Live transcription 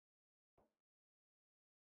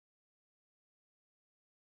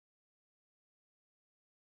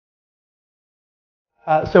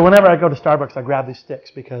So whenever I go to Starbucks, I grab these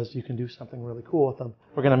sticks because you can do something really cool with them.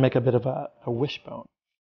 We're going to make a bit of a wishbone.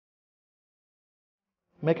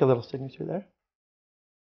 Make a little signature there.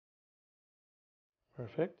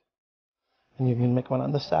 Perfect. And you can make one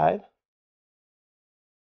on the side.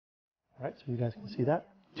 All right, so you guys can see that.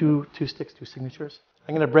 Two sticks, two signatures.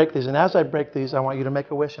 I'm going to break these, and as I break these, I want you to make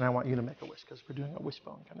a wish, and I want you to make a wish, because we're doing a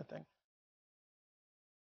wishbone kind of thing.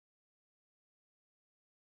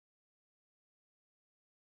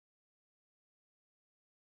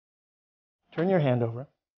 Turn your hand over.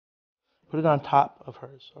 Put it on top of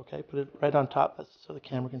hers, okay? Put it right on top, so the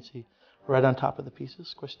camera can see. Right on top of the pieces,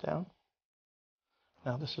 squish down.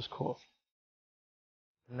 Now this is cool.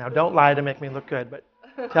 Now don't lie to make me look good, but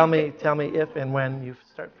tell me if and when you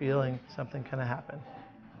start feeling something kind of happen.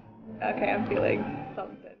 Okay, I'm feeling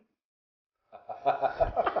something.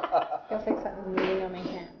 Feels like something's moving on my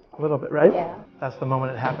hand. A little bit, right? Yeah. That's the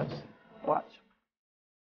moment it happens. Watch.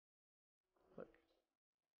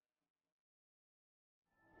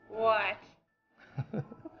 What?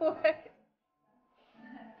 What?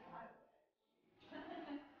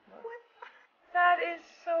 That is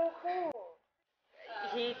so cool.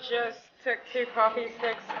 He just took 2 coffee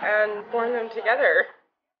sticks and formed them together.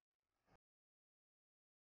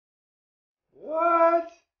 What?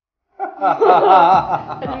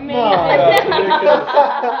 Amazing.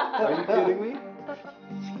 Are you kidding me?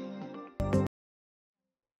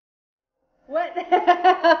 What the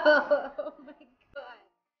hell? Oh my god.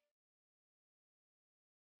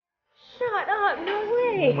 Shut up, no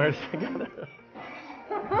way. Where's it together?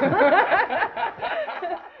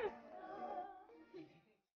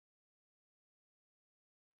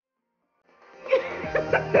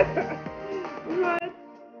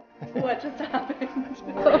 What just happened?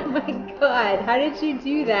 Oh my god, how did you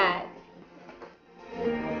do that? Oh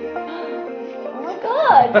my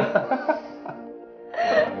god.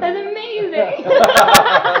 That's amazing.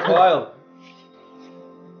 That's wild.